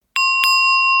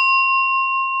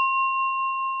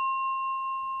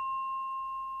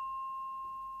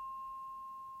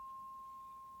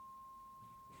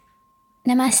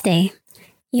Namaste.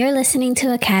 You're listening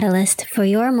to a catalyst for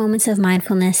your moments of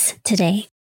mindfulness today.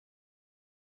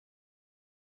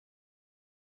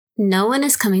 No one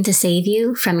is coming to save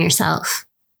you from yourself,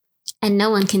 and no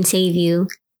one can save you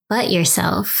but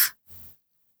yourself.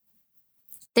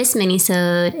 This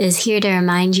minisode is here to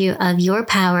remind you of your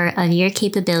power, of your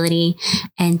capability,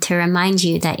 and to remind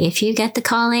you that if you get the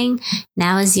calling,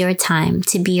 now is your time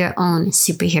to be your own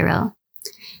superhero.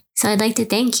 So I'd like to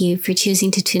thank you for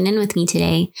choosing to tune in with me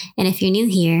today. And if you're new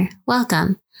here,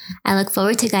 welcome. I look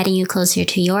forward to guiding you closer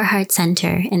to your heart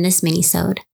center in this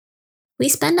minisode. We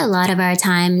spend a lot of our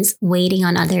times waiting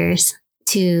on others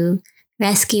to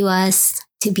rescue us,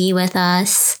 to be with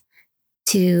us,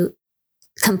 to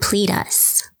complete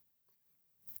us.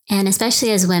 And especially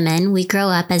as women, we grow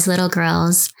up as little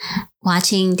girls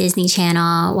watching Disney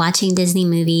Channel, watching Disney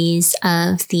movies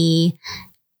of the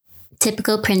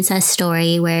typical princess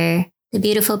story where the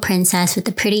beautiful princess with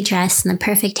the pretty dress and the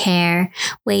perfect hair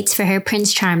waits for her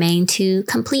Prince Charming to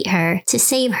complete her, to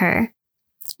save her.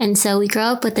 And so we grow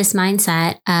up with this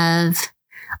mindset of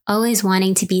always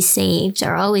wanting to be saved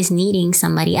or always needing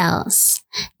somebody else.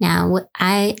 Now,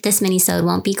 this minisode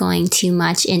won't be going too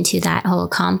much into that whole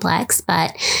complex,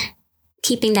 but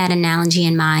keeping that analogy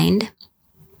in mind,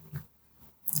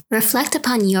 reflect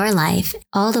upon your life,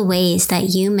 all the ways that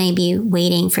you may be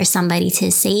waiting for somebody to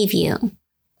save you.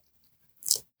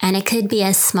 And it could be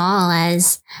as small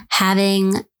as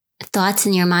having thoughts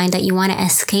in your mind that you want to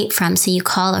escape from, so you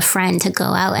call a friend to go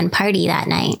out and party that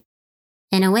night.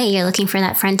 In a way, you're looking for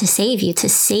that friend to save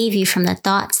you from the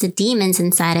thoughts, the demons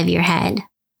inside of your head.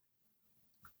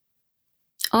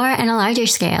 Or on a larger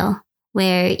scale,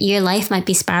 where your life might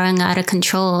be spiraling out of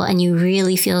control and you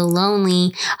really feel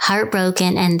lonely,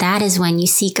 heartbroken, and that is when you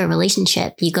seek a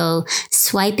relationship. You go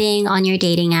swiping on your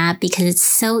dating app because it's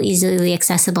so easily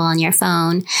accessible on your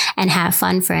phone, and have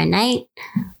fun for a night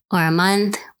or a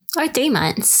month or 3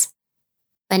 months.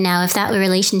 But now if that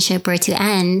relationship were to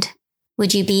end,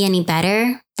 would you be any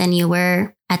better than you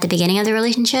were at the beginning of the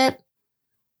relationship?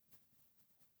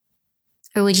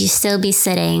 Or would you still be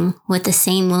sitting with the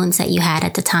same wounds that you had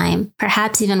at the time?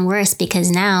 Perhaps even worse, because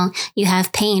now you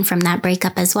have pain from that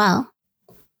breakup as well.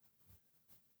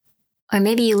 Or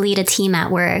maybe you lead a team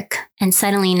at work and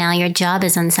suddenly now your job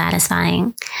is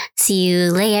unsatisfying. So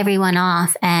you lay everyone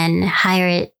off and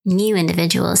hire new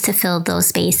individuals to fill those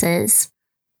spaces.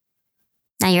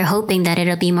 Now you're hoping that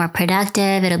it'll be more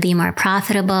productive, it'll be more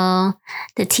profitable,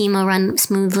 the team will run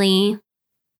smoothly,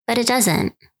 but it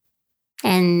doesn't.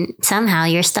 And somehow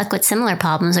you're stuck with similar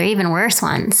problems or even worse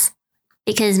ones.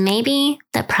 Because maybe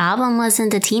the problem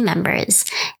wasn't the team members.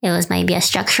 It was maybe a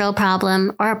structural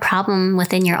problem or a problem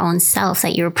within your own self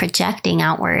that you were projecting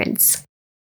outwards.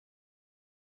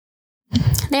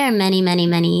 There are many, many,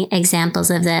 many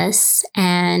examples of this.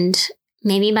 And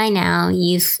maybe by now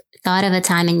you've thought of a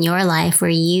time in your life where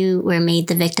you were made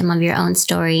the victim of your own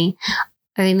story.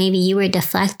 Or maybe you were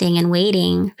deflecting and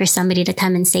waiting for somebody to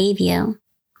come and save you.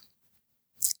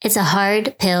 It's a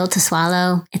hard pill to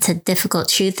swallow. It's a difficult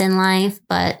truth in life,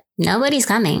 but nobody's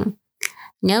coming.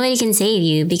 Nobody can save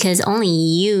you because only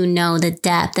you know the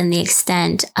depth and the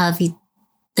extent of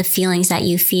the feelings that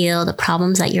you feel, the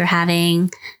problems that you're having,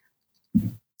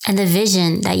 and the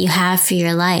vision that you have for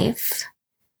your life.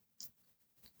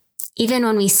 Even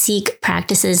when we seek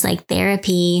practices like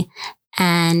therapy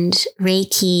and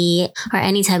Reiki or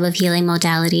any type of healing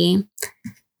modality,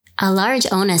 a large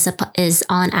onus is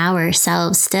on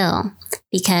ourselves still,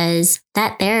 because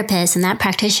that therapist and that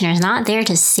practitioner is not there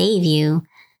to save you.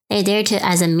 They're there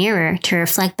as a mirror to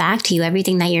reflect back to you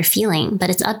everything that you're feeling.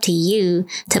 But it's up to you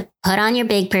to put on your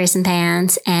big person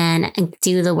pants and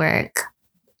do the work,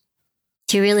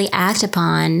 to really act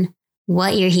upon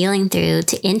what you're healing through,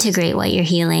 to integrate what you're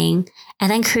healing, and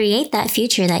then create that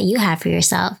future that you have for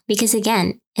yourself. Because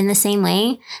again, in the same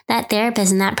way, that therapist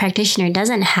and that practitioner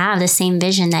doesn't have the same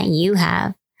vision that you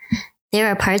have. There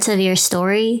are parts of your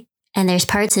story and there's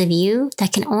parts of you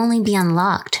that can only be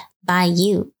unlocked by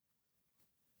you.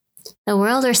 The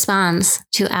world responds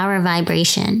to our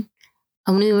vibration.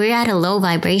 When we're at a low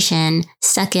vibration,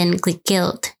 stuck in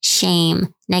guilt,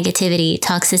 shame, negativity,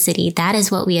 toxicity, that is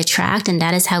what we attract, and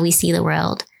that is how we see the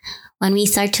world. When we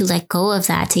start to let go of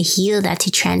that, to heal that,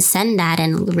 to transcend that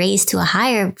and raise to a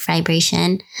higher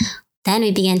vibration, then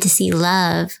we begin to see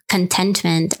love,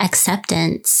 contentment,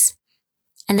 acceptance.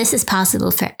 And this is possible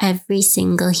for every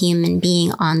single human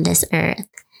being on this earth.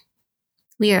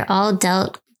 We are all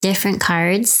dealt different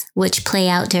cards, which play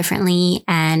out differently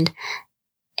and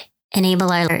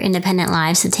enable our independent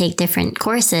lives to take different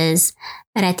courses.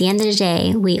 But at the end of the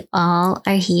day, we all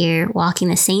are here walking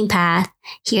the same path,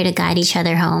 here to guide each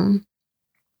other home.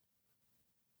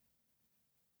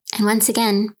 And once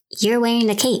again, you're wearing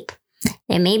the cape.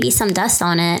 There may be some dust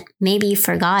on it, maybe you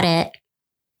forgot it,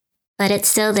 but it's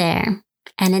still there.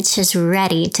 And it's just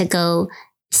ready to go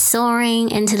soaring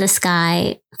into the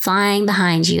sky, flying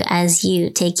behind you as you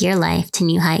take your life to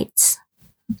new heights.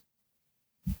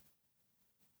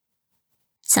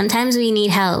 Sometimes we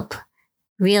need help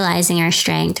realizing our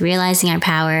strength, realizing our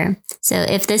power. So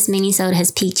if this mini-sode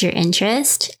has piqued your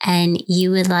interest and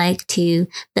you would like to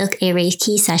book a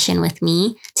Reiki session with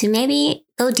me to maybe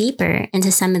go deeper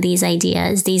into some of these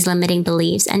ideas, these limiting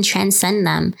beliefs, and transcend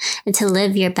them and to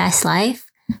live your best life,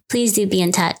 please do be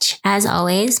in touch. As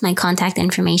always, my contact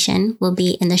information will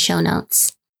be in the show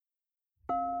notes.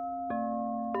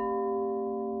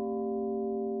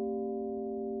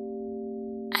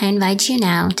 I invite you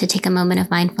now to take a moment of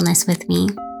mindfulness with me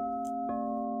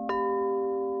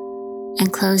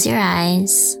and close your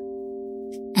eyes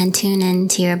and tune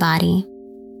into your body.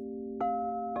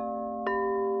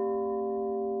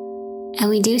 And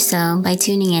we do so by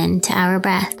tuning in to our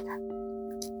breath.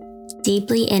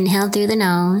 Deeply inhale through the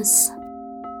nose.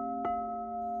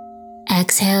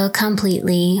 Exhale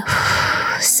completely,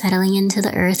 settling into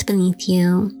the earth beneath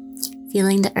you,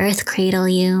 feeling the earth cradle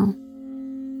you.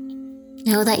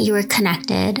 Know that you are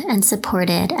connected and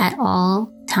supported at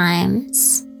all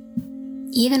times,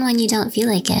 even when you don't feel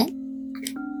like it.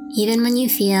 Even when you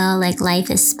feel like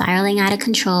life is spiraling out of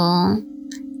control,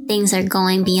 things are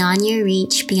going beyond your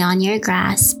reach, beyond your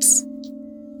grasps.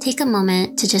 Take a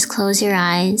moment to just close your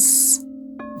eyes,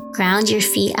 ground your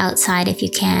feet outside if you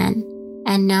can,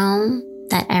 and know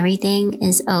that everything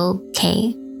is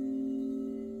okay.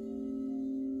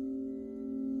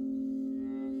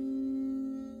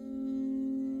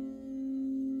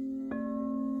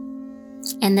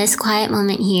 In this quiet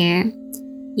moment here,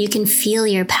 you can feel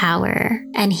your power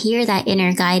and hear that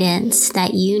inner guidance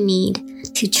that you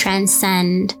need to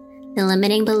transcend the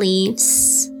limiting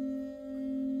beliefs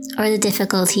or the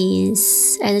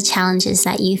difficulties or the challenges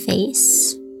that you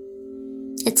face.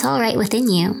 It's all right within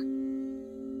you.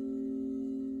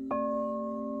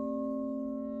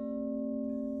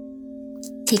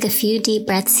 Take a few deep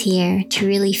breaths here to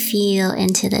really feel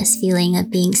into this feeling of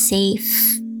being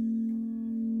safe,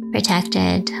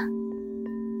 protected,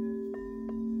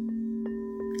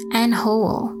 and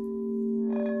whole.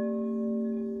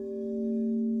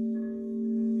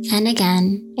 And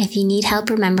again, if you need help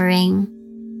remembering,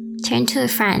 turn to a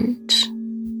friend,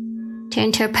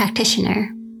 turn to a practitioner,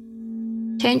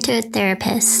 turn to a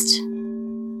therapist.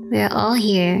 We are all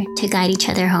here to guide each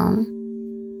other home.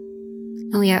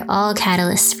 And we are all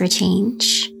catalysts for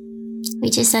change. We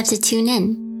just have to tune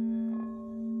in.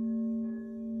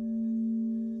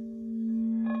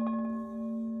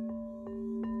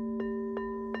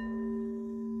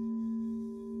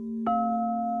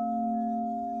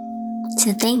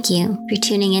 So thank you for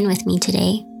tuning in with me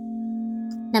today.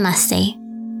 Namaste.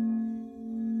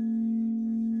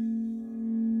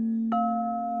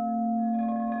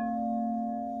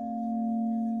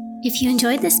 If you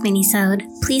enjoyed this mini-sode,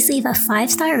 please leave a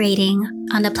 5-star rating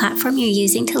on the platform you're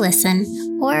using to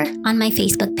listen or on my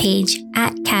Facebook page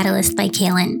at Catalyst by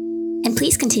Kaylin. And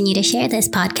please continue to share this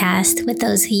podcast with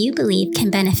those who you believe can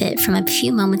benefit from a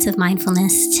few moments of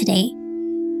mindfulness today.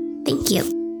 Thank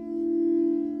you.